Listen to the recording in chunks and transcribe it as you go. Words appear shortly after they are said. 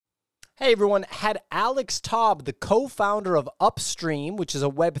Hey everyone, had Alex Taub, the co-founder of Upstream, which is a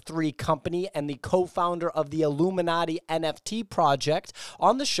Web3 company, and the co-founder of the Illuminati NFT project,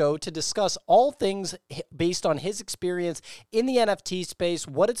 on the show to discuss all things based on his experience in the NFT space,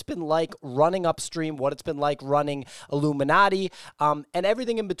 what it's been like running Upstream, what it's been like running Illuminati, and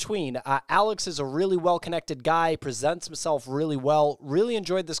everything in between. Alex is a really well-connected guy, presents himself really well. Really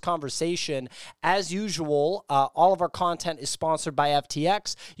enjoyed this conversation. As usual, all of our content is sponsored by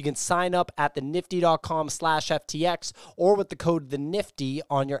FTX. You can sign up at thenifty.com/FTX or with the code THENIFTY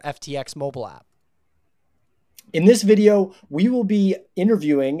on your FTX mobile app. In this video, we will be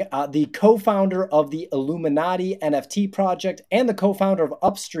interviewing the co-founder of the Illuminati NFT project and the co-founder of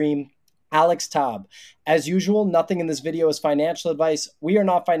Upstream, Alex Taub. As usual, nothing in this video is financial advice. We are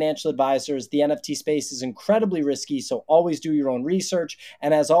not financial advisors. The NFT space is incredibly risky, so always do your own research.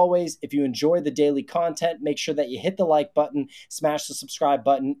 And as always, if you enjoy the daily content, make sure that you hit the like button, smash the subscribe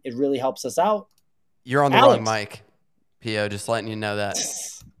button. It really helps us out. You're on the wrong mic, P.O., just letting you know that.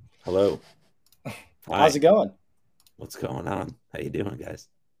 Hello. How's it going? What's going on? How you doing, guys?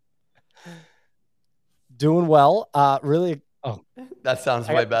 Doing well. Really. Oh, that sounds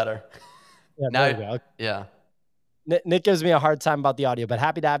way better. Yeah, now, yeah. Nick gives me a hard time about the audio, but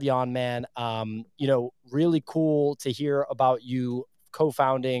happy to have you on, man. Really cool to hear about you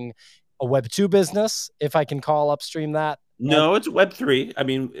co-founding a Web2 business, if I can call Upstream that. No, it's Web3. I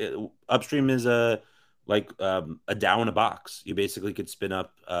mean, Upstream is a DAO in a box. You basically could spin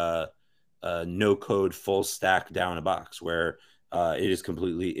up a no-code full stack DAO in a box where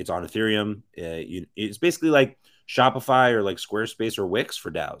it's on Ethereum. It's basically like Shopify or like Squarespace or Wix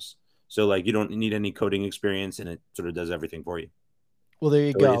for DAOs. So like you don't need any coding experience, and it sort of does everything for you. Well, there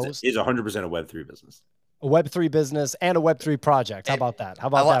you go. It's 100% a Web3 business. A Web3 business and a Web3 project. How about that? How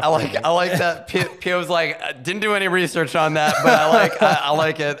about that? I like that. P was like, didn't do any research on that, but I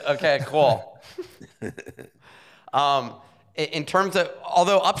like it. Okay, cool. In terms of,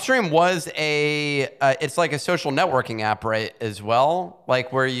 although Upstream was it's like a social networking app, right? As well,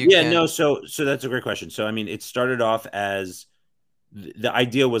 like where you So that's a great question. So I mean, it started off as the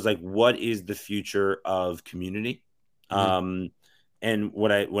idea was like, what is the future of community? Mm-hmm. And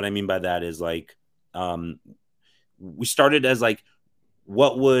what I mean by that is like, we started as like,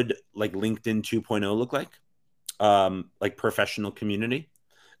 what would like LinkedIn 2.0 look like professional community.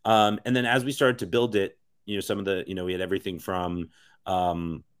 And then as we started to build it, we had everything from, a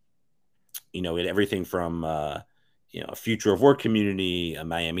future of work community, a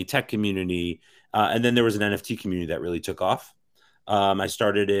Miami tech community. And then there was an NFT community that really took off. I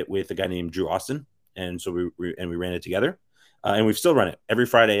started it with a guy named Drew Austin. And so we ran it together, and we've still run it every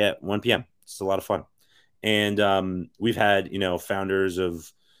Friday at 1 p.m. It's a lot of fun. And we've had, founders of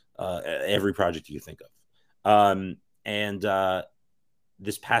every project you think of.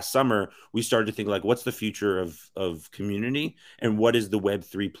 This past summer, we started to think like, what's the future of community, and what is the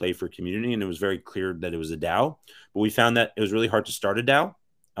Web3 play for community? And it was very clear that it was a DAO, but we found that it was really hard to start a DAO.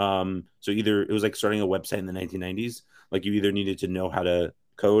 So either it was like starting a website in the 1990s. Like you either needed to know how to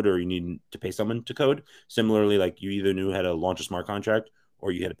code or you needed to pay someone to code. Similarly, like you either knew how to launch a smart contract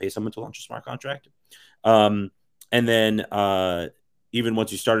or you had to pay someone to launch a smart contract. And then even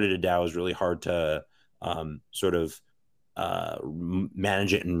once you started a DAO, it was really hard to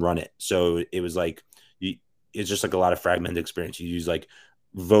manage it and run it. So it was like, it's just like a lot of fragmented experience. You use like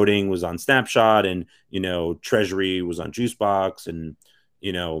voting was on Snapshot, and, treasury was on Juicebox, and,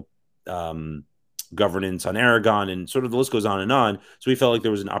 governance on Aragon, and sort of the list goes on and on. So we felt like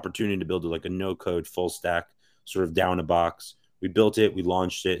there was an opportunity to build like a no code full stack sort of DAO in a box. We built it, we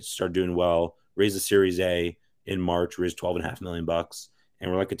launched it, started doing well, raised a Series A in March, raised $12.5 million,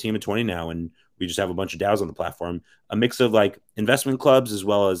 and we're like a team of 20 now. And we just have a bunch of DAOs on the platform, a mix of like investment clubs as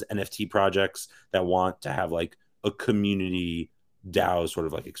well as NFT projects that want to have like a community DAO sort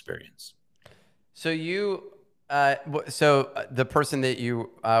of like experience. So the person that you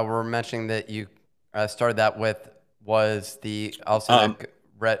were mentioning that you started that with was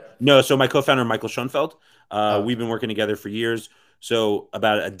No, so my co-founder, Michael Schoenfeld, we've been working together for years. So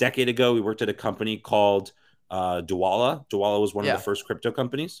about a decade ago, we worked at a company called Dwala. Dwala was one of the first crypto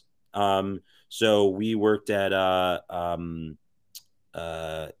companies. So we worked at,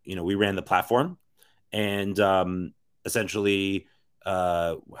 we ran the platform, and essentially,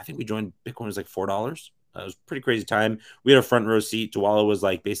 I think we joined Bitcoin was like $4. It was a pretty crazy time. We had a front row seat. Dwala was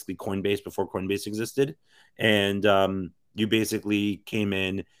like basically Coinbase before Coinbase existed. And you basically came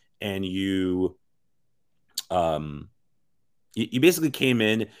in and you basically came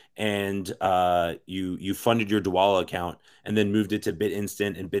in and you funded your Dwala account and then moved it to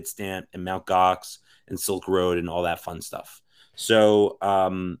BitInstant and Bitstamp and Mt. Gox and Silk Road and all that fun stuff. So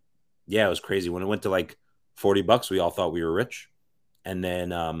yeah, it was crazy. When it went to like $40, we all thought we were rich. And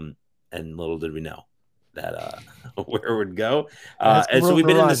then and little did we know that where it would go. That's some And so room we've to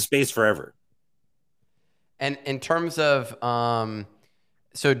been in run. this space forever. And in terms of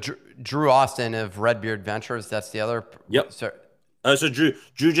so Drew Austin of Redbeard Ventures, that's the other. Yep. So So Drew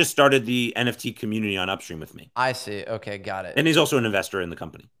just started the NFT community on Upstream with me, I see. Okay, got it. and he's also an investor in the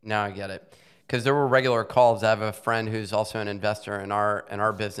company. Now I get it. Because there were regular calls. I have a friend who's also an investor in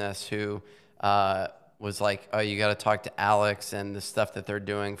our business who was like, "Oh, you got to talk to Alex, and the stuff that they're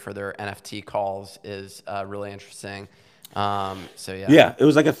doing for their NFT calls is really interesting." So yeah. Yeah, it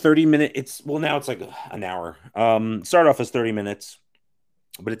was like a 30-minute. Now it's like an hour. Started off as 30 minutes,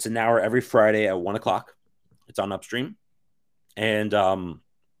 but it's an hour every Friday at 1 o'clock. It's on Upstream, and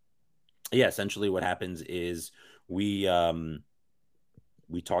yeah, essentially what happens is we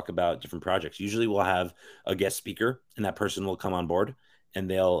we talk about different projects. Usually we'll have a guest speaker, and that person will come on board, and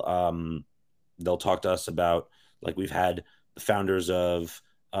they'll talk to us about, like, we've had the founders of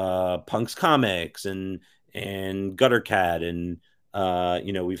Punk's Comics and Gutter Cat, and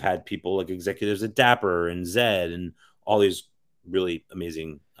we've had people like executives at Dapper and Zed and all these really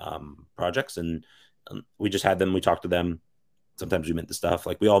amazing projects, and we just had them. We talked to them. Sometimes we mint the stuff,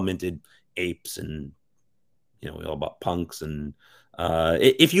 like we all minted apes, and we all bought punks. And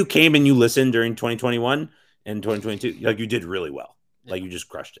if you came and you listened during 2021 and 2022, like, you did really well. Like, you just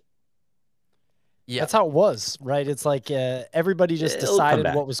crushed it. Yeah. That's how it was, right? It's like everybody just It'll come decided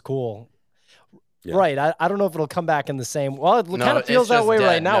back. what was cool. Yeah. Right. I don't know if it'll come back in the same. Well, it No, kind of feels it's that just way dead.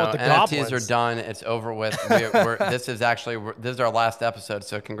 right now No, with the NFTs goblins. are done. It's over with. This is our last episode.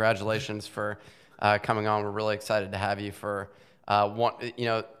 So congratulations for coming on. We're really excited to have you for one.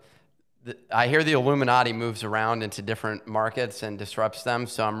 I hear the Illuminati moves around into different markets and disrupts them.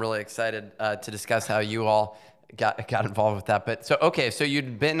 So I'm really excited to discuss how you all got involved with that. But so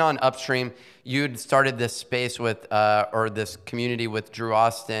you'd been on Upstream. You'd started this space with or this community with Drew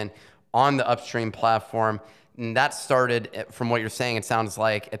Austin on the Upstream platform. And that started, from what you're saying, it sounds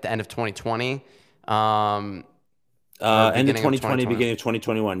like at the end of 2020. End of 2020, beginning of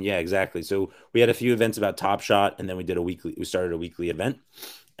 2021. Yeah, exactly. So we had a few events about Top Shot, and then we started a weekly event.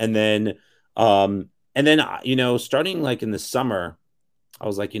 And then starting like in the summer, I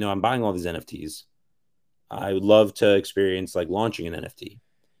was like, I'm buying all these NFTs. I would love to experience like launching an NFT.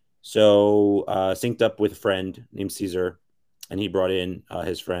 So synced up with a friend named Caesar, and he brought in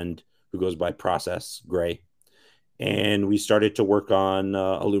his friend who goes by Process Gray. And we started to work on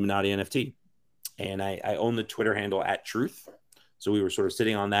Illuminati NFT. And I own the Twitter handle @Truth. So we were sort of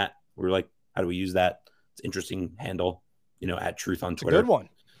sitting on that. We were like, how do we use that? It's an interesting handle, @Truth on Twitter. It's a good one.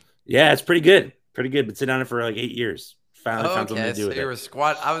 Yeah, it's pretty good. Pretty good. Been sitting on it for like 8 years. Finally found something to do with you it. were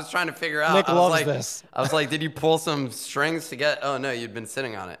squat. I was trying to figure out. Nick loves this. I was like, did you pull some strings to get? Oh no, you'd been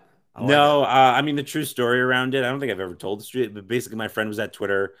sitting on it. No, I mean, the true story around it, I don't think I've ever told the street, but basically my friend was at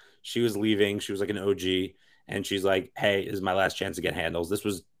Twitter. She was leaving. She was like an OG, and she's like, hey, this is my last chance to get handles. This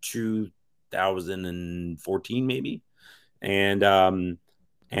was 2014 maybe. And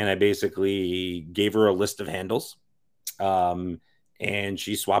I basically gave her a list of handles. And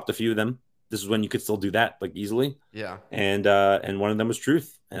she swapped a few of them. This is when you could still do that, like, easily. Yeah. And one of them was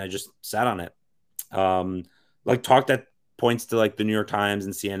Truth, and I just sat on it. Like, talked at points to like the New York Times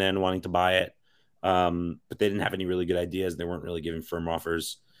and CNN wanting to buy it, but they didn't have any really good ideas. They weren't really giving firm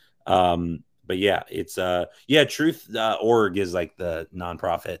offers. But yeah, it's Truth.org is like the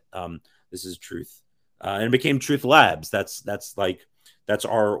nonprofit. This is Truth, and it became Truth Labs. That's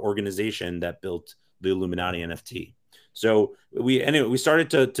our organization that built the Illuminati NFT. So we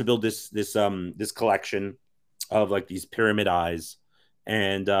started to build this collection of like these pyramid eyes,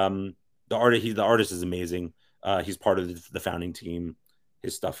 and the artist is amazing. He's part of the founding team.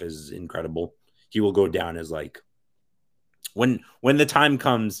 His stuff is incredible. He will go down as like, when the time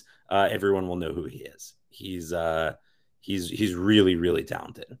comes, everyone will know who he is. He's really, really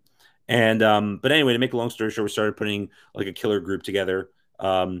talented. And but anyway, to make a long story short, we started putting like a killer group together.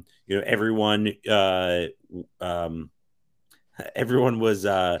 Everyone was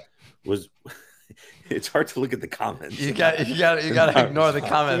it's hard to look at the comments. You got to ignore the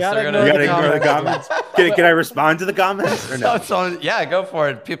comments. You gotta ignore the comments. Can I respond to the comments or no? So, yeah, go for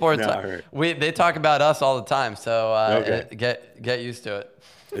it. People are they talk about us all the time, so okay. Get used to it.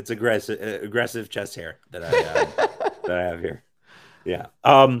 It's aggressive chest hair that I have here. Yeah.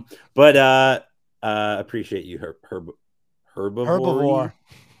 But appreciate you, herbivore.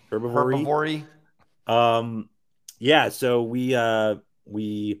 Yeah. So we.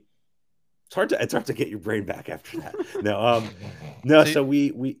 It's hard to get your brain back after that. No. So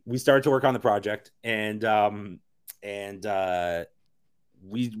we started to work on the project, and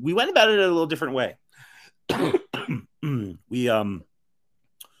we went about it a little different way. we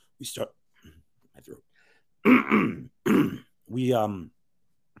start my throat.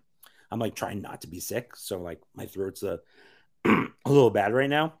 I'm like trying not to be sick, so like my throat's a little bad right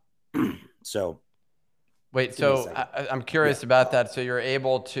now. So wait, so I'm curious about that. So you're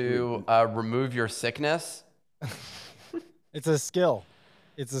able to remove your sickness? It's a skill.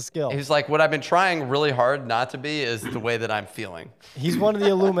 It's a skill. He's like, what I've been trying really hard not to be is the way that I'm feeling. He's one of the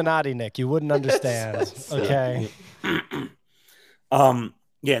Illuminati, Nick. You wouldn't understand. Okay.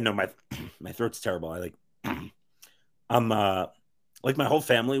 Yeah, no, my throat's terrible. I like like my whole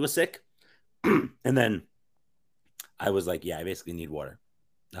family was sick. And then I was like, yeah, I basically need water.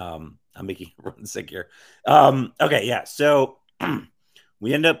 I'm making everyone sick here. Okay, yeah. So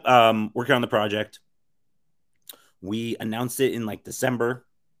we end up working on the project. We announced it in like December.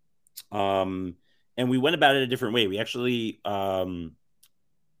 And we went about it a different way. We actually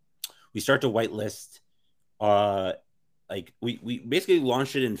we start to whitelist like we basically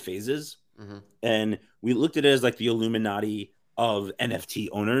launched it in phases. And we looked at it as like the Illuminati of NFT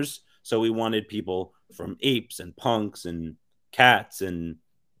owners. So we wanted people from apes and punks and cats and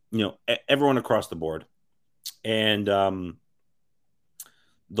everyone across the board. And the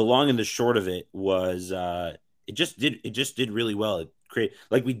long and the short of it was it just did really well.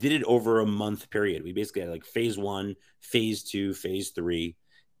 We did it over a month period. We basically had like phase 1, phase 2, phase 3,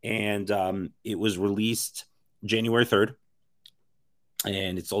 and it was released January 3rd,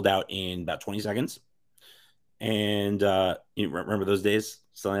 and it sold out in about 20 seconds. And you remember those days,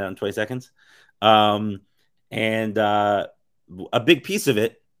 selling out in 20 seconds. And a big piece of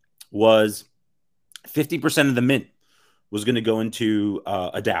it was 50% of the mint was going to go into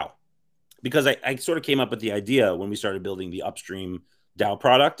a DAO, because I sort of came up with the idea when we started building the upstream DAO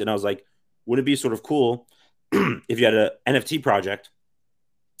product. And I was like, would it be sort of cool if you had an NFT project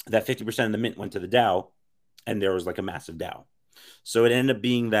that 50% of the mint went to the DAO and there was like a massive DAO? So it ended up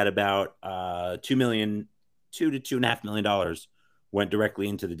being that about $2 to $2.5 million went directly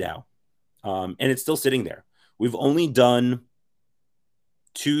into the DAO. And it's still sitting there. We've only done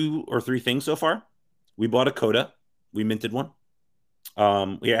 2 or 3 things so far. We bought a coda. We minted one.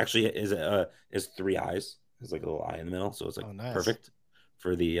 We actually is 3 eyes. There's like a little eye in the middle, so it's like nice. Perfect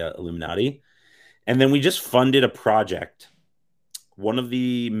for the Illuminati. And then we just funded a project. One of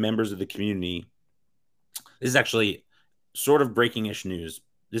the members of the community, this is actually sort of breaking-ish news.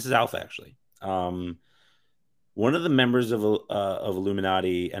 This is alpha, actually. One of the members of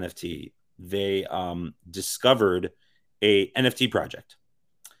Illuminati NFT, they discovered a NFT project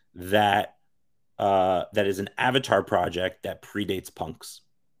that is an avatar project that predates punks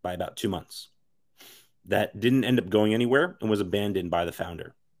by about 2 months, that didn't end up going anywhere and was abandoned by the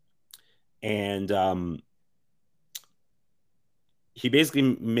founder. And he basically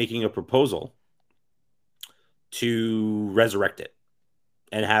making a proposal to resurrect it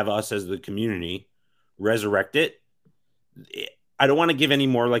and have us as the community resurrect it. I don't want to give any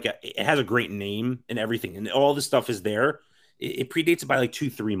more, it has a great name and everything, and all the stuff is there. It predates it by like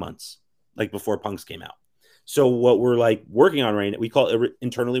 2-3 months, like before punks came out. So what we're like working on right now, we call it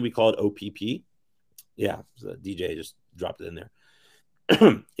internally, we call it OPP. Yeah, so DJ just dropped it in there.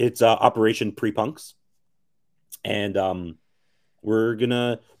 It's Operation Pre-Punks. And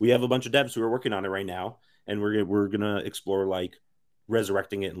we have a bunch of devs who are working on it right now, and we're gonna explore like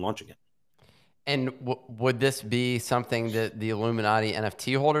resurrecting it and launching it. And would this be something that the Illuminati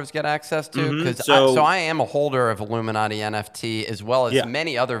NFT holders get access to? Because So I am a holder of Illuminati NFT, as well as Yeah.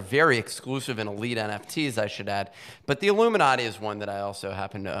 many other very exclusive and elite NFTs, I should add. But the Illuminati is one that I also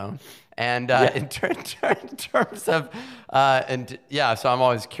happen to own. And in terms of, so I'm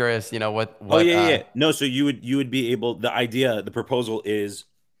always curious, what. No, so you would be able. The proposal is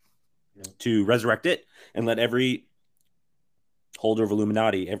to resurrect it and let every holder of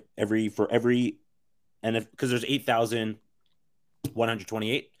Illuminati, because there's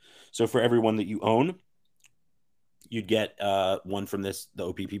 8,128. So for every one that you own, you'd get one from the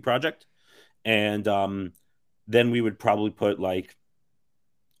OPP project, and then we would probably put like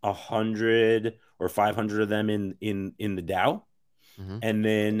 100 or 500 of them in the DAO, and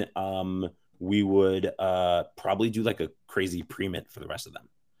then we would probably do like a crazy pre-mint for the rest of them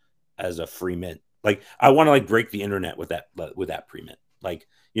as a free mint. Like, I want to like break the internet with that pre-mint. Like,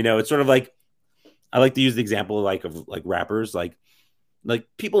 it's sort of like, I like to use the example of rappers, like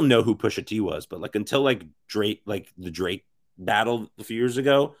people know who Pusha T was, but like until like Drake, like the Drake battle a few years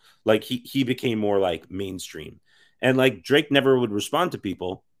ago, like he became more like mainstream, and like Drake never would respond to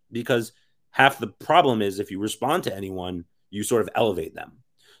people, because half the problem is if you respond to anyone, you sort of elevate them.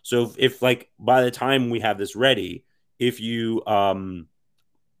 So if like by the time we have this ready, if you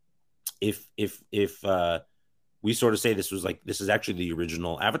if we sort of say this is actually the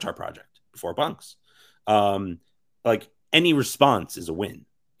original Avatar project before punks, like any response is a win.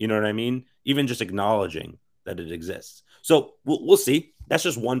 You know what I mean? Even just acknowledging that it exists. So we'll see. That's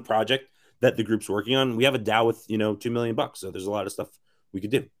just one project that the group's working on. We have a DAO with $2 million, so there's a lot of stuff we could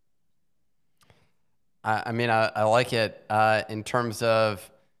do. I mean, I like it in terms of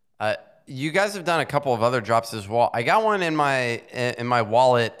you guys have done a couple of other drops as well. I got one in my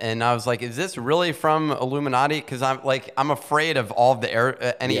wallet, and I was like, "Is this really from Illuminati?" Because I'm afraid of all of the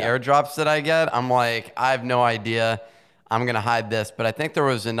airdrops that I get. I'm like, I have no idea. I'm gonna hide this, but I think there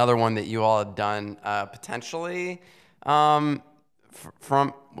was another one that you all had done potentially from,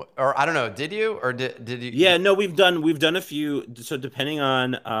 or I don't know. Did you or did you? Yeah, no, we've done a few. So depending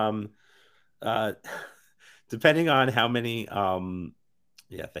on how many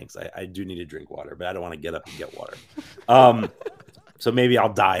yeah, thanks. I do need to drink water, but I don't want to get up and get water. So maybe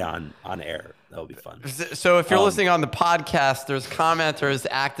I'll die on air. That'll be fun. So if you're listening on the podcast, there's commenters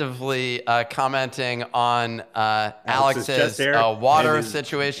actively commenting on Alex's water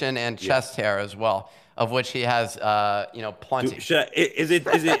situation and chest hair as well, of which he has plenty. Is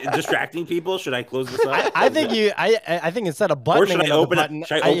it distracting people? Should I close this up? I think instead of buttoning, or should I open it?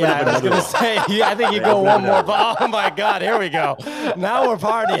 Should I open up I was gonna say, I think you go one more. Oh my God, here we go. Now we're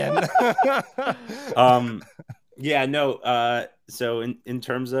partying. Yeah, no. So in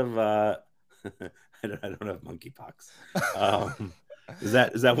terms of I don't have monkeypox. Is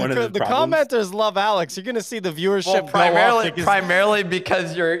that one of the problems? Commenters love Alex. You're gonna see the viewership primarily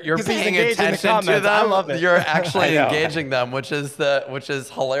because you're paying attention to them. I love it. You're actually engaging them, which is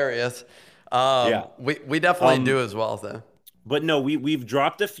hilarious. We definitely do as well though. But no, we've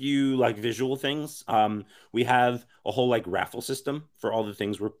dropped a few like visual things. We have a whole like raffle system for all the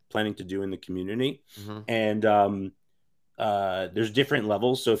things we're planning to do in the community, and there's different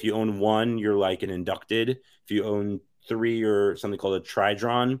levels. So if you own 1, you're like an inducted. If you own 3, you're something called a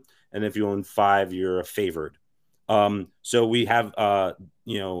tridron, and if you own 5, you're a favored. So we have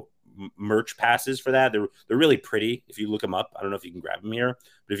merch passes for that. They're really pretty. If you look them up, I don't know if you can grab them here,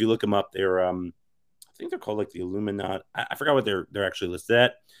 but if you look them up, they're I think they're called like the Illuminati. I forgot what they're actually listed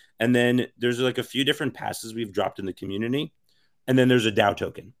at. And then there's like a few different passes we've dropped in the community, and then there's a DAO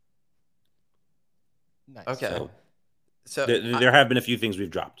token. Nice. Okay. So there have been a few things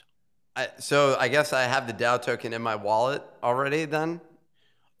we've dropped. So I guess I have the DAO token in my wallet already then?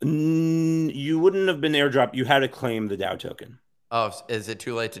 You wouldn't have been airdropped. You had to claim the DAO token. Oh, is it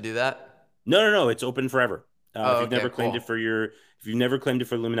too late to do that? No. It's open forever. If you've never claimed cool. if you've never claimed it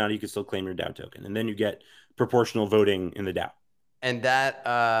for Illuminati, you can still claim your DAO token. And then you get proportional voting in the DAO. And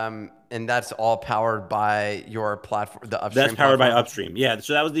that's all powered by your platform, the Upstream. That's powered by Upstream. Yeah.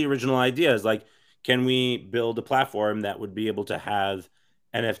 So that was the original idea, is like, can we build a platform that would be able to have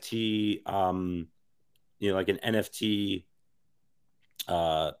NFT, like an NFT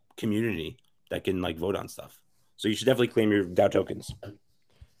community that can like vote on stuff. So you should definitely claim your DAO tokens. Okay,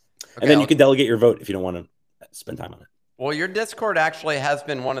 and then you can delegate your vote if you don't want to spend time on it. Well, your Discord actually has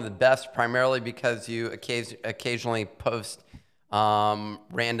been one of the best, primarily because you occasionally post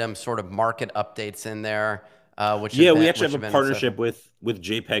random sort of market updates in there. We actually have a partnership with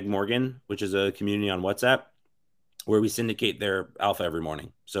JPEG Morgan, which is a community on WhatsApp, where we syndicate their alpha every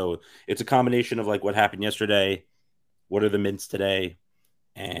morning. So it's a combination of like what happened yesterday, what are the mints today,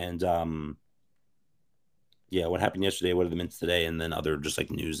 and what happened yesterday, what are the mints today, and then other just like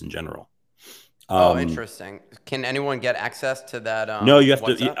news in general. Interesting. Can anyone get access to that? No, you have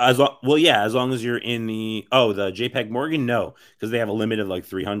WhatsApp? As long as you're in the JPEG Morgan, no, because they have a limit of like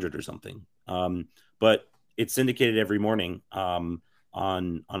 300 or something. But it's syndicated every morning on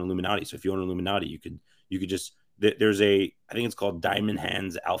Illuminati. So if you own Illuminati, you could just there's I think it's called Diamond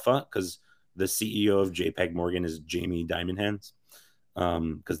Hands Alpha, because the CEO of JPEG Morgan is Jamie Diamond Hands,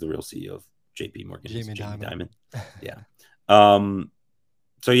 because the real CEO of JP Morgan is Jamie Diamond. Yeah.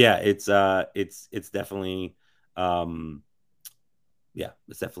 So yeah, it's definitely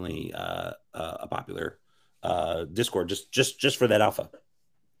it's definitely a popular Discord just for that alpha.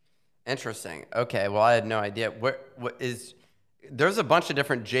 Interesting. Okay. Well, I had no idea. There's a bunch of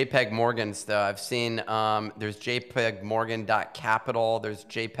different JPEG Morgans though. I've seen there's JPEG Morgan.capital, there's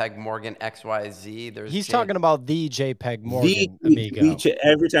JPEG Morgan XYZ. He's talking about the JPEG Morgan, amigo.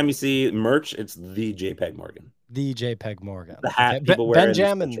 Every time you see merch, it's the JPEG Morgan. The JPEG Morgan. The hat people wear.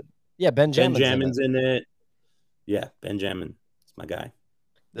 Benjamin's in it. Yeah, Benjamin. It's my guy.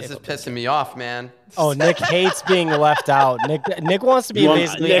 This is pissing me off, man. Oh, Nick hates being left out. Nick wants to be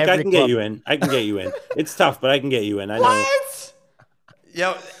basically Nick, every I can get you in. It's tough, but I can get you in. I know. What?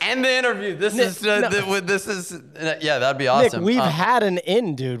 Yo, end the interview. This Nick, is no. this is yeah, that'd be Nick, awesome. we've had an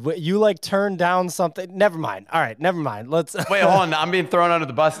in, dude. You like turned down something. Never mind. All right, never mind. Let's Wait, hold on. I'm being thrown under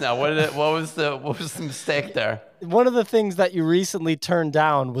the bus now. What was the mistake there? One of the things that you recently turned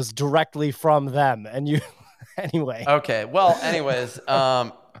down was directly from them, and you anyway. Okay. Well, anyways,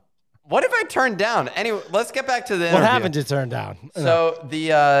 what have I turned down? Anyway, let's get back to the interview. What haven't you turned down? So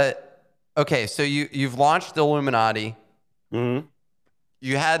the okay, so you've launched the Illuminati. Mm-hmm.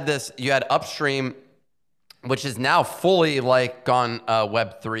 You had Upstream, which is now fully like gone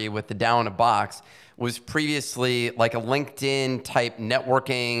Web3 with the DAO in a box. Was previously like a LinkedIn type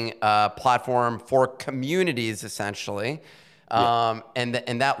networking platform for communities, essentially, and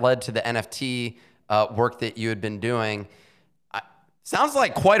that led to the NFT work that you had been doing. Sounds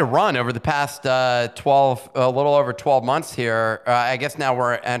like quite a run over the past a little over 12 months here. I guess now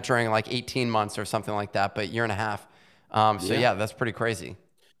we're entering like 18 months or something like that, but year and a half. So yeah, that's pretty crazy.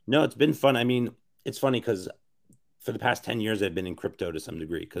 No, it's been fun. I mean, it's funny because for the past 10 years, I've been in crypto to some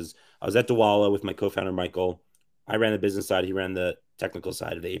degree because I was at Dwala with my co-founder, Michael. I ran the business side. He ran the technical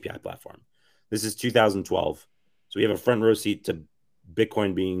side of the API platform. This is 2012. So we have a front row seat to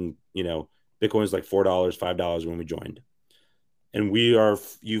Bitcoin being, Bitcoin was like $4, $5 when we joined. And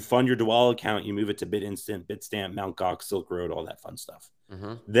you fund your Dwala account, you move it to BitInstant, Bitstamp, Mt. Gox, Silk Road, all that fun stuff.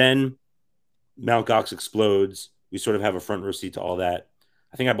 Mm-hmm. Then Mt. Gox explodes. We sort of have a front row seat to all that.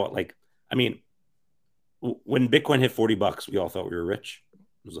 I think I bought when Bitcoin hit $40, we all thought we were rich.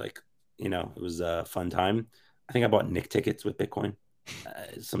 It was like, it was a fun time. I think I bought Nick tickets with Bitcoin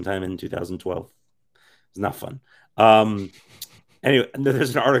sometime in 2012. It was not fun. Anyway,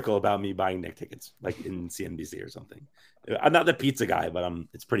 there's an article about me buying Nick tickets, like in CNBC or something. I'm not the pizza guy, but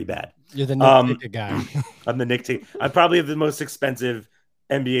it's pretty bad. You're the Nick ticket guy. I'm the Nick ticket. I probably have the most expensive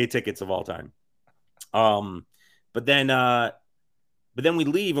NBA tickets of all time. But then we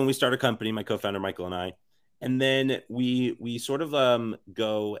leave and we start a company, my co-founder Michael and I, and then we sort of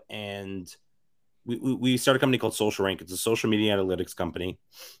go and we start a company called Social Rank. It's a social media analytics company,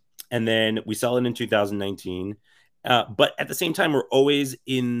 and then we sell it in 2019. But at the same time, we're always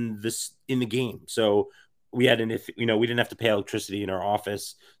in the game. So we had we didn't have to pay electricity in our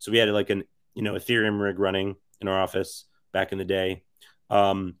office, so we had like an Ethereum rig running in our office back in the day.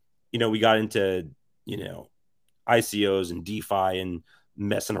 We got into ICOs and DeFi and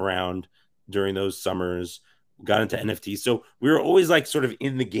messing around during those summers. We got into NFTs. So we were always like sort of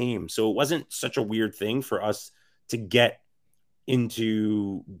in the game. So it wasn't such a weird thing for us to get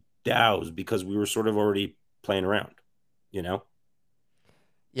into DAOs because we were sort of already playing around,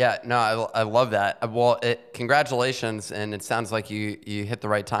 Yeah, no, I love that. Well, congratulations, and it sounds like you hit the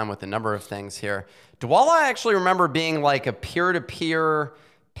right time with a number of things here. Dwala, I actually remember being like a peer-to-peer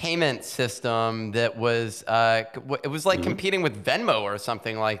payment system that was it was like competing with Venmo or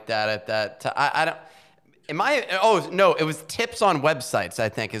something like that at that time. I don't. Oh no, it was tips on websites. I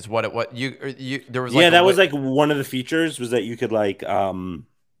think is what you there was. That was like one of the features was that you could like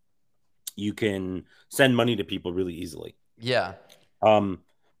you can send money to people really easily. Yeah.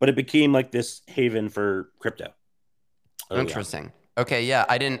 But it became like this haven for crypto. Interesting. Okay, yeah,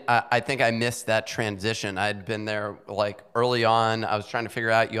 I think I missed that transition. I'd been there like early on. I was trying to figure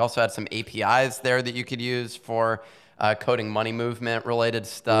out. You also had some APIs there that you could use for coding money movement related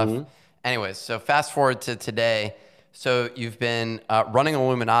stuff. Mm-hmm. Anyways, so fast forward to today. So you've been running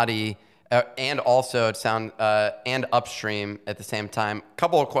Illuminati and also and Upstream at the same time.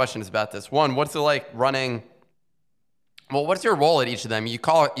 Couple of questions about this. One, what's it like running? Well, what's your role at each of them? You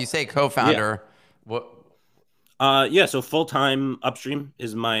say co-founder. Yeah. What? So full-time Upstream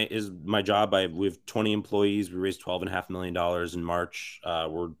is my job. We have 20 employees. We raised $12.5 million in March.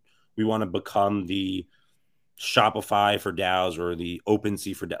 We want to become the Shopify for DAOs or the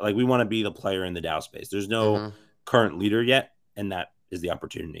OpenSea for DAOs. Like we want to be the player in the DAO space. There's no current leader yet, and that is the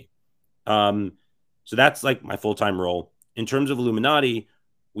opportunity. So that's like my full-time role. In terms of Illuminati,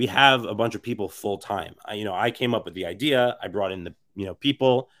 we have a bunch of people full-time. I came up with the idea. I brought in the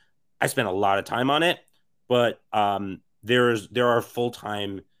people. I spent a lot of time on it. But there are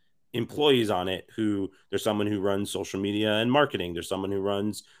full-time employees on it there's someone who runs social media and marketing. There's someone who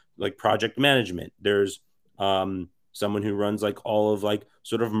runs like project management. There's someone who runs like all of like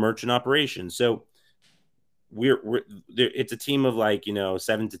sort of merchant operations. So it's a team of like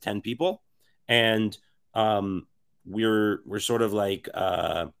 7 to 10 people, and we're sort of like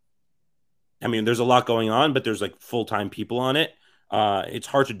there's a lot going on, but there's like full-time people on it. It's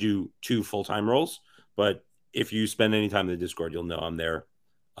hard to do 2 full-time roles. But if you spend any time in the Discord, you'll know I'm there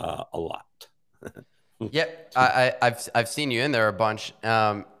a lot. Yeah, I've seen you in there a bunch.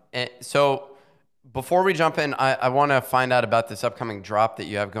 And so Before we jump in, I want to find out about this upcoming drop that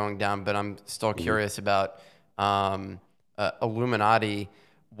you have going down, but I'm still curious about Illuminati.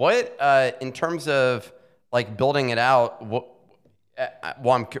 What, in terms of like building it out, well,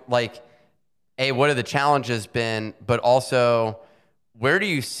 like, A, what have the challenges been, but also where do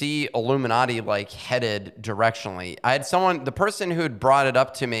you see Illuminati like headed directionally? I had the person who had brought it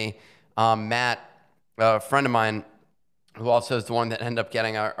up to me, Matt, a friend of mine, who also is the one that ended up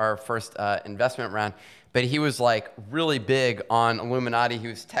getting our first investment round. But he was like really big on Illuminati. He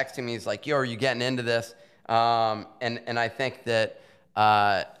was texting me. He's like, "Yo, are you getting into this?" And I think that,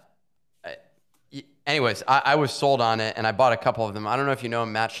 anyways, I was sold on it, and I bought a couple of them. I don't know if you know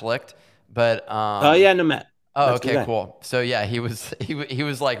him, Matt Schlicht, but Oh yeah, no, Matt. oh, That's a good okay, guy. cool. So yeah, he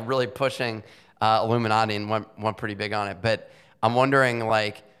was like really pushing Illuminati and went pretty big on it. But I'm wondering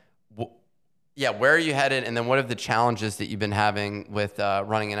like. Yeah, where are you headed? And then what are the challenges that you've been having with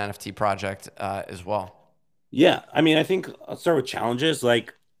running an NFT project as well? Yeah, I mean, I think I'll start with challenges.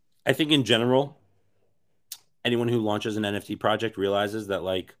 Like, I think in general, anyone who launches an NFT project realizes that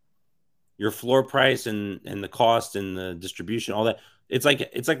like your floor price and the cost and the distribution, all that, it's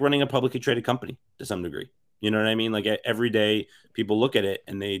like running a publicly traded company to some degree. You know what I mean? Like every day, people look at it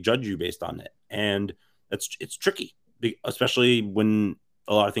and they judge you based on it, and it's tricky, especially when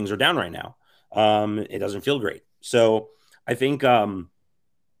a lot of things are down right now. It doesn't feel great. So I think I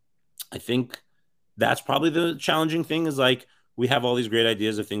think that's probably the challenging thing is like we have all these great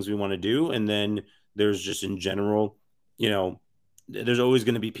ideas of things we want to do, and then there's just in general, you know, there's always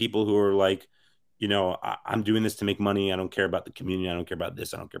going to be people who are like, I'm doing this to make money. I don't care about the community. I don't care about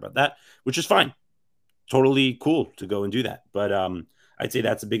this. I don't care about that, which is fine. Totally cool to go and do that. But I'd say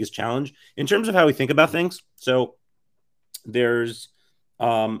that's the biggest challenge in terms of how we think about things. So there's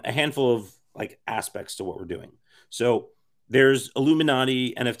a handful of like aspects to what we're doing. So there's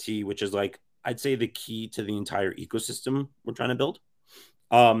Illuminati NFT, which is like I'd say the key to the entire ecosystem we're trying to build.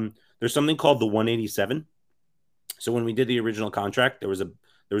 There's something called the 187. So when we did the original contract, there was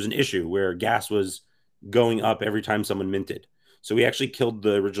an issue where gas was going up every time someone minted. So we actually killed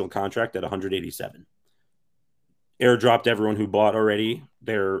the original contract at 187. Airdropped everyone who bought already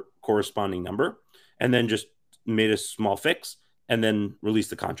their corresponding number, and then just made a small fix, and then released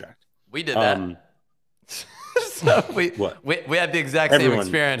the contract. We did that. So we had the exact same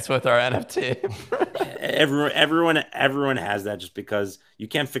experience with our NFT. everyone has that just because you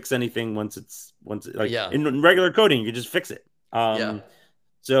can't fix anything once like in regular coding, you can just fix it.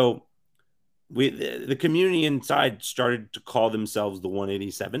 So the community inside started to call themselves the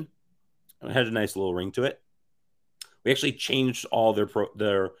 187. It had a nice little ring to it. We actually changed all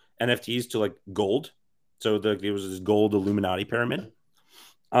their NFTs to like gold. So there was this gold Illuminati pyramid.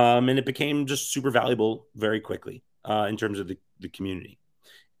 And it became just super valuable very quickly in terms of the community.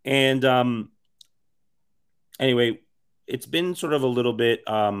 And anyway, it's been sort of a little bit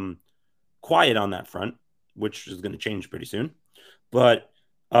quiet on that front, which is going to change pretty soon. But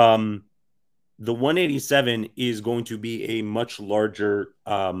the 187 is going to be a much larger.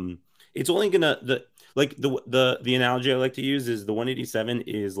 It's only going to the analogy I like to use is the 187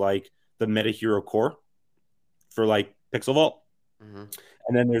 is like the Meta Hero core for like Pixel Vault. Mm-hmm.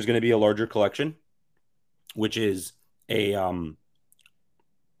 And then there's going to be a larger collection, which is a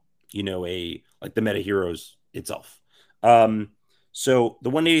like the Meta Heroes itself. So the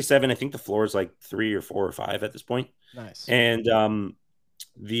 187, I think the floor is like 3 or 4 or 5 at this point. Nice. And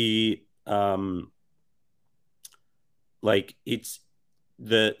like it's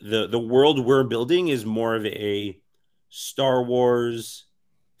the world we're building is more of a Star Wars,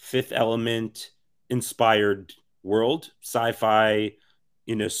 Fifth Element inspired world, sci-fi,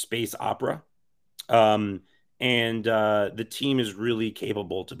 space opera. And the team is really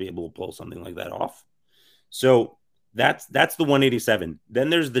capable to be able to pull something like that off. So that's the 187. Then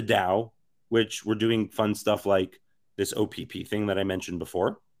there's the DAO, which we're doing fun stuff like this OPP thing that I mentioned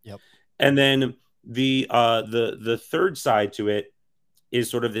before. Yep. And then the third side to it is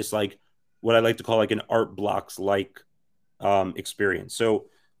sort of this like what I like to call like an art blocks like experience. So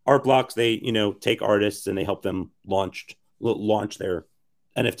art blocks, they take artists and they help them launch their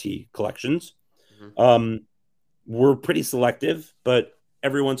NFT collections. Mm-hmm. We're pretty selective, but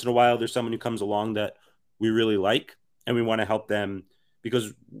every once in a while there's someone who comes along that we really like and we want to help them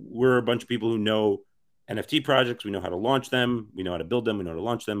because we're a bunch of people who know NFT projects. We know how to launch them. We know how to build them. We know how to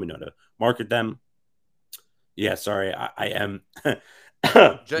launch them. We know how to market them. Yeah, sorry, I am.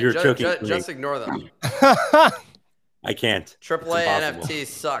 You're joking. Just ignore them. I can't. AAA NFT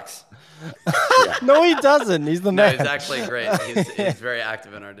sucks. Yeah. No, he doesn't. He's the man. No, he's actually great. He's very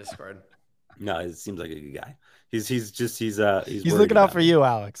active in our Discord. No, it seems like a good guy. He's looking out for you,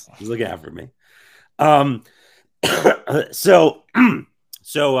 Alex. He's looking out for me. Um, so,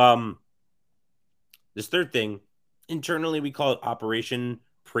 so this third thing, internally we call it Operation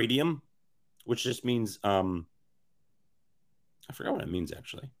Pradium, which just means I forgot what it means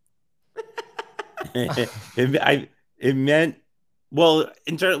actually. it meant well,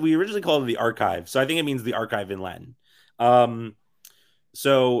 we originally called it the archive, so I think it means the archive in Latin.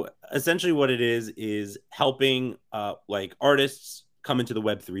 So essentially, what it is helping like artists come into the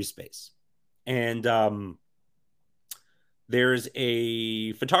Web3 space, and there's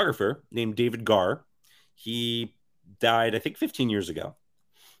a photographer named David Garr. He died, I think, 15 years ago,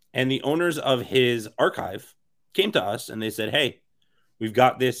 and the owners of his archive came to us and they said, "Hey, we've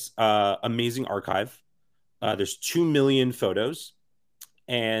got this amazing archive. There's 2 million photos,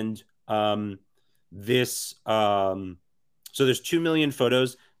 and this so there's 2 million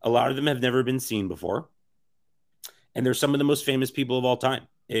photos. A lot of them have never been seen before, and they're some of the most famous people of all time.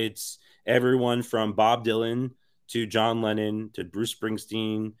 It's everyone from Bob Dylan to John Lennon to Bruce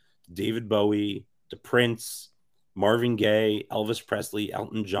Springsteen, to David Bowie to Prince, Marvin Gaye, Elvis Presley,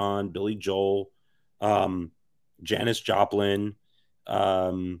 Elton John, Billy Joel, Janis Joplin,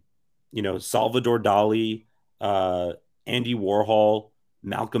 Salvador Dali, Andy Warhol,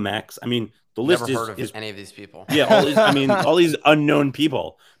 Malcolm X. I mean, the list Never heard is of any of these people. Yeah, all these, I mean, all these unknown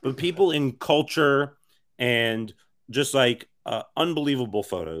people, but people in culture and just like unbelievable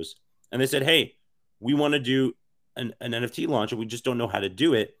photos. And they said, "Hey, we want to do an NFT launch, and we just don't know how to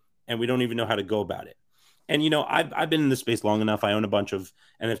do it, and we don't even know how to go about it." And I've been in this space long enough. I own a bunch of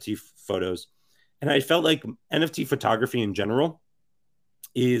NFT photos, and I felt like NFT photography in general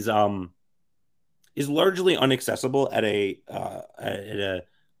is largely inaccessible at a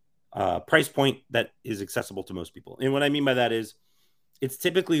price point that is accessible to most people. And what I mean by that is it's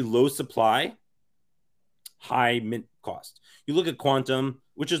typically low supply, high mint cost. You look at quantum,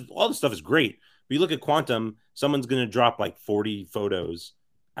 which is all the stuff is great, but you look at quantum, someone's going to drop like 40 photos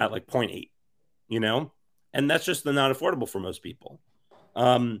at like 0.8, and that's just not affordable for most people.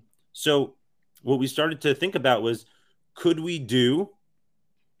 So what we started to think about was, could we do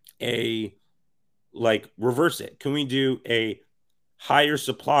reverse it? Can we do a higher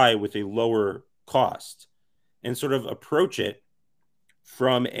supply with a lower cost and sort of approach it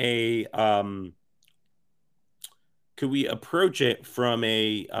from a could we approach it from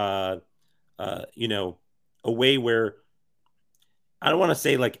a way where, I don't want to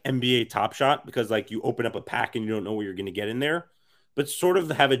say like NBA Top Shot, because like you open up a pack and you don't know what you're going to get in there, but sort of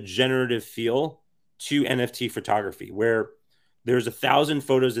have a generative feel to NFT photography where there's 1,000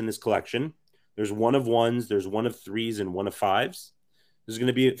 photos in this collection. There's one of ones, there's one of threes, and one of fives. There's going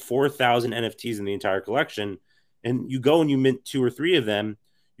to be 4,000 NFTs in the entire collection. And you go and you mint 2 or 3 of them.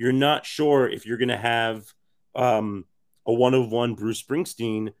 You're not sure if you're going to have a one of one Bruce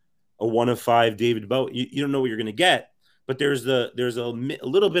Springsteen, a one of 5 David Bowie. You don't know what you're going to get, but there's a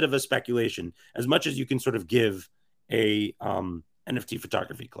little bit of a speculation, as much as you can sort of give a NFT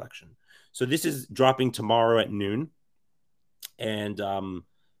photography collection. So this is dropping tomorrow at noon, and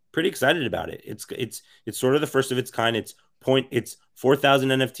pretty excited about it. It's sort of the first of its kind. It's 4,000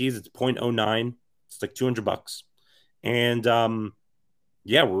 NFTs. It's 0.09. It's like $200, and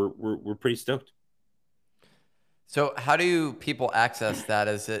yeah, we're pretty stoked. So how do people access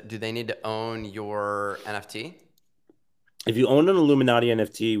that? Do they need to own your NFT? If you own an Illuminati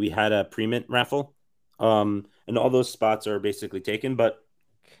NFT, we had a pre-mint raffle, and all those spots are basically taken. But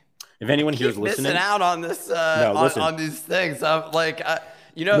if anyone here is listening, missing out on this, on these things, I'm like,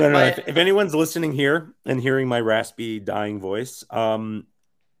 if anyone's listening here and hearing my raspy, dying voice,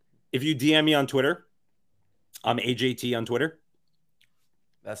 if you DM me on Twitter, I'm AJT on Twitter.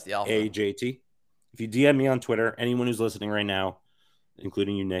 That's the alpha. AJT. If you DM me on Twitter, anyone who's listening right now,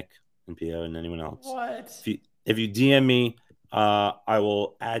 including you, Nick, and Pio, and anyone else. What? If you DM me, I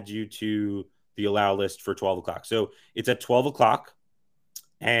will add you to the allow list for 12 o'clock. So it's at 12 o'clock,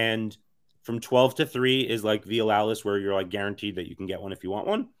 and from 12 to 3 is like the allow list, where you're like guaranteed that you can get one if you want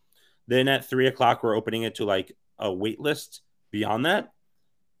one. Then at 3 o'clock, we're opening it to like a wait list beyond that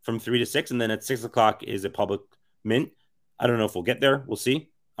from 3 to 6. And then at 6 o'clock is a public mint. I don't know if we'll get there. We'll see.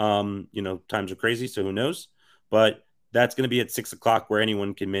 Times are crazy, so who knows? But that's going to be at 6 o'clock, where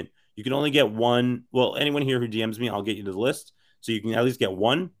anyone can mint. You can only get one. Well, anyone here who DMs me, I'll get you to the list. So you can at least get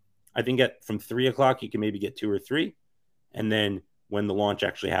one. I think from 3 o'clock, you can maybe get 2 or 3. And then when the launch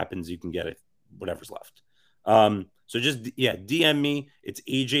actually happens, you can get it, whatever's left. So just, DM me. It's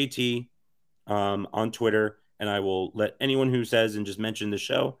AJT on Twitter. And I will let anyone who says and just mention the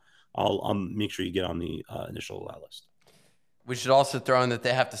show, I'll make sure you get on the initial allow list. We should also throw in that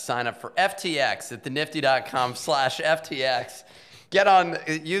they have to sign up for FTX at thenifty.com/FTX. Get on,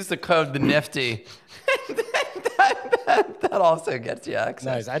 use the code the Nifty. that also gets you access.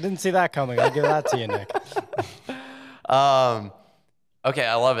 Nice. I didn't see that coming. I'll give that to you, Nick. Okay,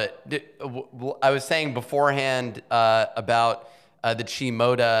 I love it. I was saying beforehand about the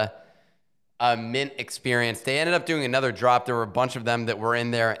Chimoda mint experience. They ended up doing another drop. There were a bunch of them that were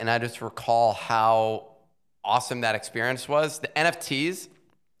in there, and I just recall how awesome that experience was. The NFTs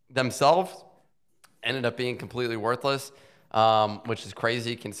themselves ended up being completely worthless, which is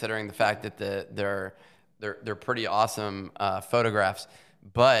crazy considering the fact that they're pretty awesome photographs.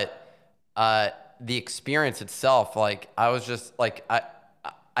 But the experience itself, like I was just like I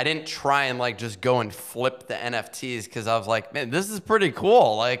didn't try and like just go and flip the NFTs because I was like, man, this is pretty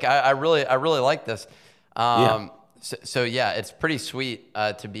cool. Like I really like this. So yeah, it's pretty sweet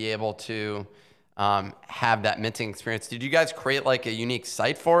to be able to have that minting experience. Did you guys create like a unique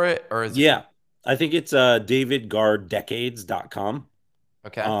site for it, or is Yeah, I think it's davidgarddecades.com.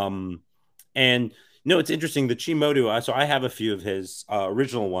 Okay. And no, it's interesting. The Chimodo, so I have a few of his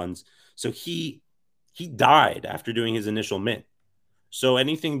original ones. So he died after doing his initial mint. So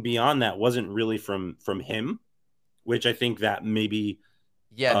anything beyond that wasn't really from him, which I think that maybe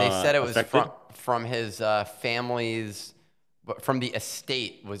Yeah, they said it was affected. from his family's, but from the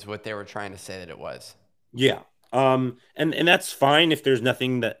estate was what they were trying to say that it was. Yeah. And that's fine if there's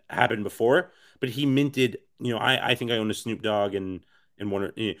nothing that happened before, but he minted, I think I own a Snoop Dogg and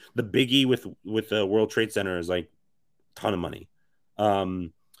one, the biggie with the World Trade Center is like a ton of money.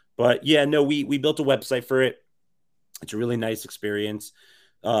 But yeah, no, we built a website for it. It's a really nice experience.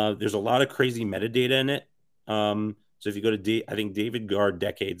 There's a lot of crazy metadata in it. So if you go to I think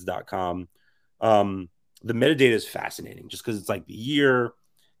davidgarddecades.com, the metadata is fascinating just because it's like the year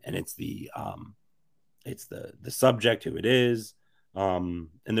and it's the subject, who it is. And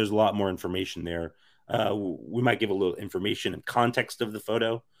there's a lot more information there. We might give a little information and context of the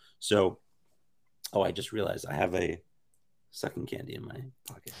photo. So, I just realized I have a sucking candy in my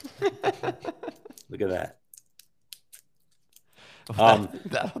pocket. Look at that.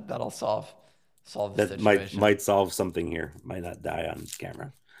 That'll solve the that situation. might solve something here. Might not die on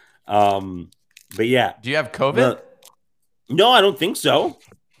camera. But yeah. Do you have COVID? No, I don't think so.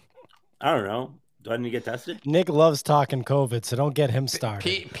 I don't know. Do I need to get tested? Nick loves talking COVID, so don't get him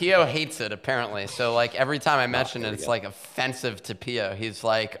started. Pio hates it, apparently. So, like, every time I mention it, it's, like, offensive to Pio. He's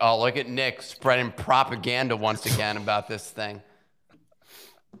like, oh, look at Nick spreading propaganda once again about this thing.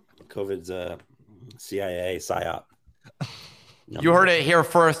 COVID's a CIA psyop. You heard it here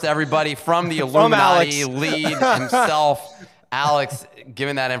first, everybody, from the Illuminati lead himself, Alex,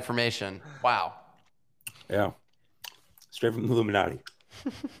 giving that information. Wow. Yeah. Straight from the Illuminati.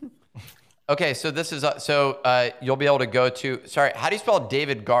 Okay, so this is you'll be able to go to. Sorry, how do you spell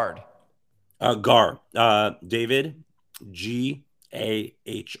David Gard? Gar. David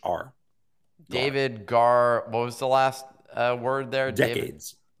Gahr. David Gar. What was the last word there?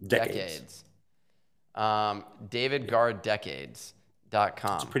 Decades. Decades.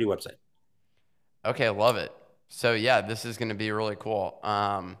 davidgarddecades.com. It's a pretty website. Okay, love it. So yeah, this is going to be really cool.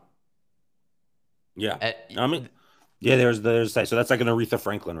 Yeah. There's the site. So that's like an Aretha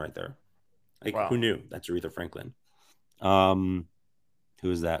Franklin right there. Like, wow. Who knew? That's Aretha Franklin. Who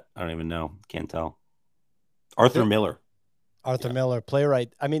is that? I don't even know. Can't tell. Arthur Miller. Miller,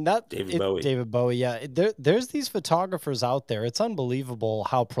 playwright. I mean, David Bowie. Yeah. There's these photographers out there. It's unbelievable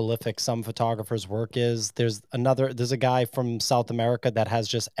how prolific some photographers' work is. There's a guy from South America that has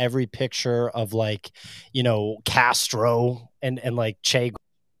just every picture of, like, Castro and like Che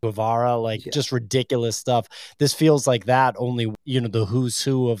Guevara, just ridiculous stuff. This feels like that, only, the who's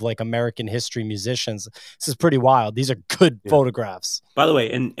who of like American history musicians. This is pretty wild. These are good photographs. By the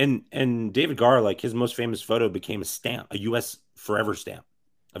way, and David Gahr, like, his most famous photo became a stamp, a U.S. Forever stamp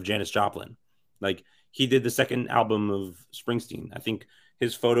of Janis Joplin. Like, he did the second album of Springsteen. I think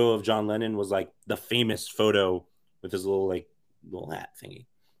his photo of John Lennon was like the famous photo with his little hat thingy.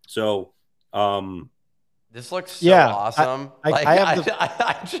 So, this looks so awesome. I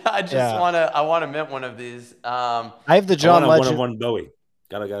want to mint one of these. I have the John Legend. 101 Bowie.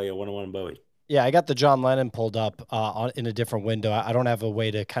 Gotta get 101 Bowie. Yeah, I got the John Lennon pulled up in a different window. I don't have a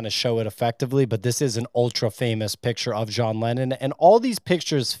way to kind of show it effectively, but this is an ultra famous picture of John Lennon, and all these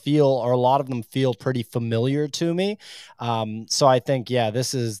pictures a lot of them feel pretty familiar to me. So I think,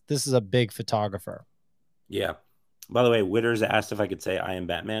 this is a big photographer. Yeah. By the way, Witters asked if I could say I am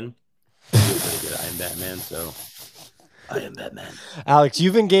Batman. Pretty good. I am Batman, so I am Batman. Alex,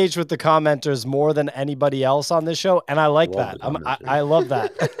 you've engaged with the commenters more than anybody else on this show, and I like that. I love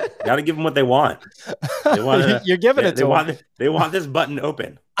that. Got to give them what they want. They want You're giving it to them. They want this button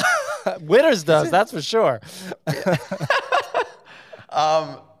open. Witters does, that's for sure.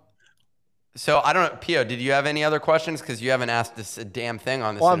 So I don't know, Pio, did you have any other questions? Because you haven't asked this a damn thing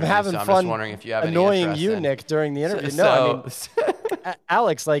on this Well, I'm interview, having so I'm fun just wondering if you have any annoying interest you, in. Nick, during the interview. So, No, I mean,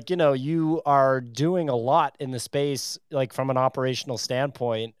 Alex, like, you know, you are doing a lot in the space, like from an operational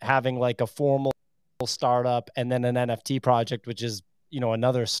standpoint, having like a formal startup and then an NFT project, which is, you know,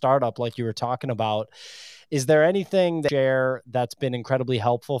 another startup like you were talking about. Is there anything that share that's been incredibly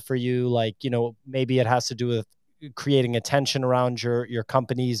helpful for you? Like, you know, maybe it has to do with creating attention around your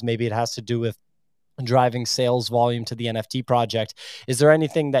companies. Maybe it has to do with driving sales volume to the NFT project. Is there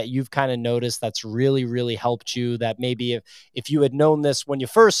anything that you've kind of noticed that's really, really helped you that maybe if you had known this when you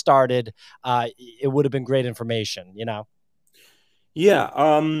first started, it would have been great information, you know? Yeah.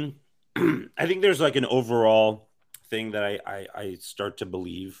 I think there's like an overall thing that I start to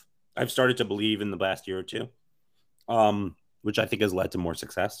believe. I've started to believe in the last year or two, which I think has led to more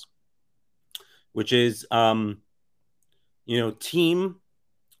success, which is, you know, team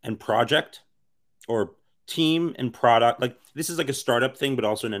and project, or team and product. Like, this is like a startup thing, but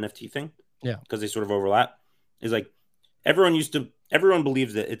also an NFT thing. Yeah. Because they sort of overlap. Is like everyone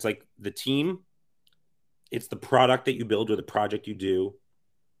believes that it's like the team, it's the product that you build or the project you do,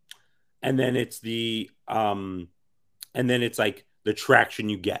 and then it's like the traction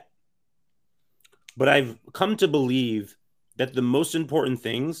you get. But I've come to believe that the most important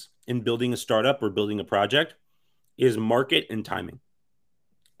things in building a startup or building a project is market and timing.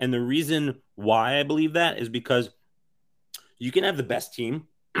 And the reason why I believe that is because you can have the best team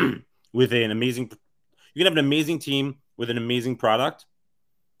with an amazing team with an amazing product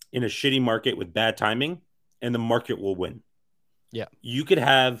in a shitty market with bad timing, and the market will win. Yeah. You could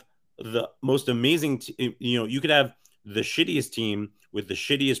have the most amazing, you could have the shittiest team with the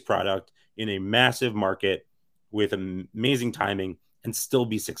shittiest product in a massive market with amazing timing and still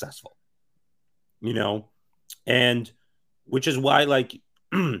be successful, you know? And which is why, like,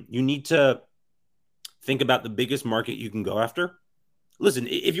 you need to think about the biggest market you can go after. Listen,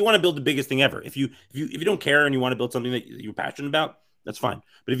 if you want to build the biggest thing ever, if you don't care and you want to build something that you're passionate about, that's fine.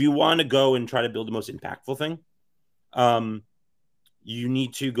 But if you want to go and try to build the most impactful thing, you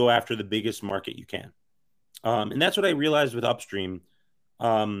need to go after the biggest market you can. And that's what I realized with Upstream,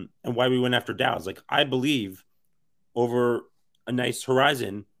 and why we went after DAOs. Like, I believe over a nice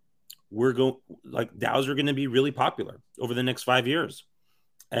horizon, DAOs are going to be really popular over the next 5 years.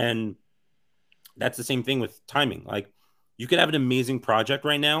 And that's the same thing with timing. Like, you could have an amazing project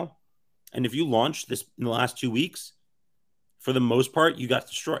right now, and if you launch this in the last 2 weeks, for the most part, you got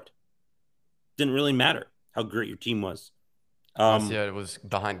destroyed. Didn't really matter how great your team was. Unless it was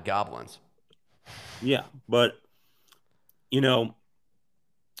behind goblins. Yeah, but you know,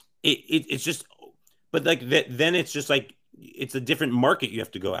 it's just, but like that, then it's just like it's a different market you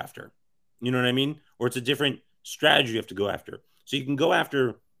have to go after. You know what I mean? Or it's a different strategy you have to go after. So you can go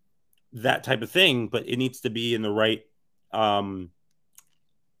after that type of thing, but it needs to be in the right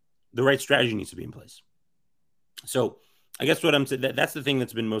strategy needs to be in place. So I guess what I'm saying, that's the thing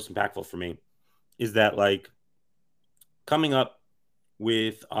that's been most impactful for me, is that, like, coming up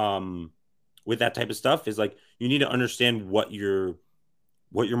with that type of stuff is like, you need to understand what your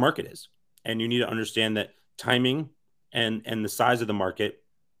market is, and you need to understand that timing and the size of the market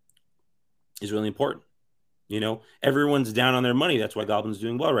is really important. You know, everyone's down on their money. That's why Goblin's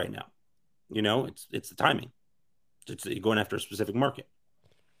doing well right now. You know, it's the timing. It's going after a specific market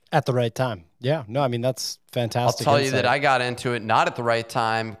at the right time. Yeah, no, I mean, that's fantastic. I'll tell you that I got into it not at the right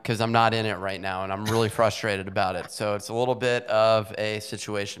time, because I'm not in it right now, and I'm really frustrated about it. So it's a little bit of a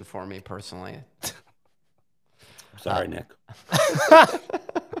situation for me personally. Sorry, Nick.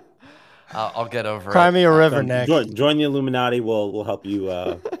 I'll get over it. Cry me a river, Nick. Join the Illuminati. We'll help you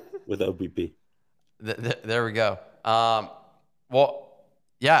with OBP. There we go. Well,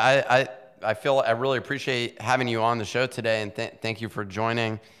 yeah, I feel I really appreciate having you on the show today, and thank you for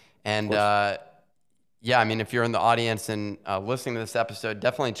joining. And yeah, I mean, if you're in the audience and listening to this episode,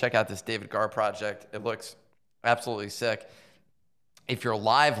 definitely check out this David Garr project. It looks absolutely sick. If you're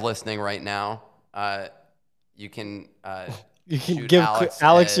live listening right now, you can give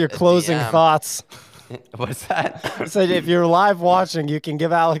Alex your closing thoughts. What's that? So if you're live watching, you can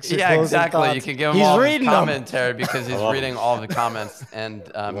give Alex your closing thoughts. You can give him all his commentary because he's reading all the comments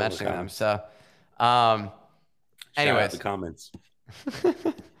and mentioning them. So, anyways, the comments.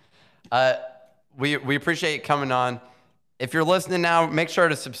 We appreciate you coming on. If you're listening now, make sure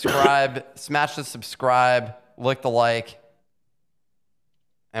to subscribe, smash the subscribe, lick the like,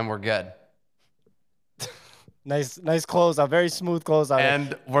 and we're good. Nice closeout. Very smooth closeout.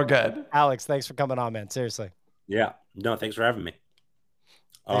 And we're good. Alex, thanks for coming on, man. Seriously. Yeah. No, thanks for having me.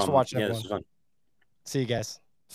 Thanks for watching, yeah, everyone. this was fun. See you guys.